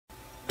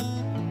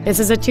This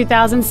is a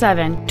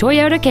 2007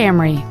 Toyota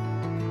Camry.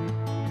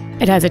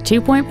 It has a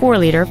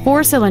 2.4-liter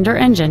four-cylinder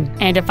engine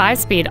and a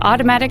 5-speed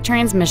automatic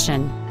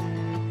transmission.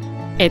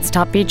 Its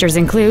top features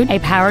include a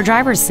power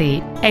driver's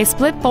seat, a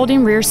split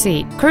folding rear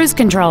seat, cruise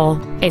control,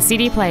 a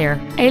CD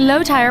player, a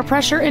low tire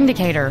pressure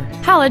indicator,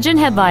 halogen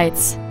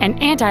headlights, an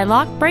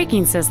anti-lock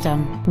braking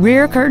system,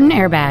 rear curtain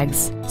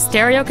airbags,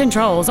 stereo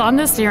controls on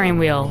the steering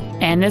wheel,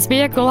 and this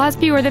vehicle has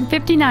fewer than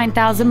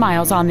 59,000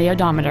 miles on the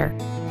odometer.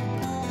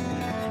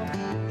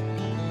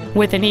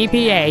 With an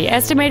EPA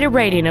estimated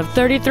rating of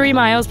 33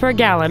 miles per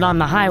gallon on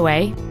the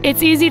highway,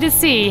 it's easy to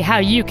see how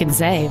you can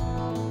save.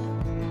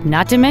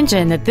 Not to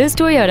mention that this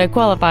Toyota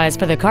qualifies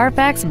for the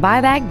Carfax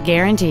buyback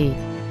guarantee.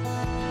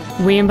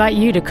 We invite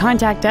you to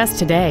contact us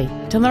today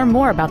to learn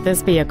more about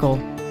this vehicle.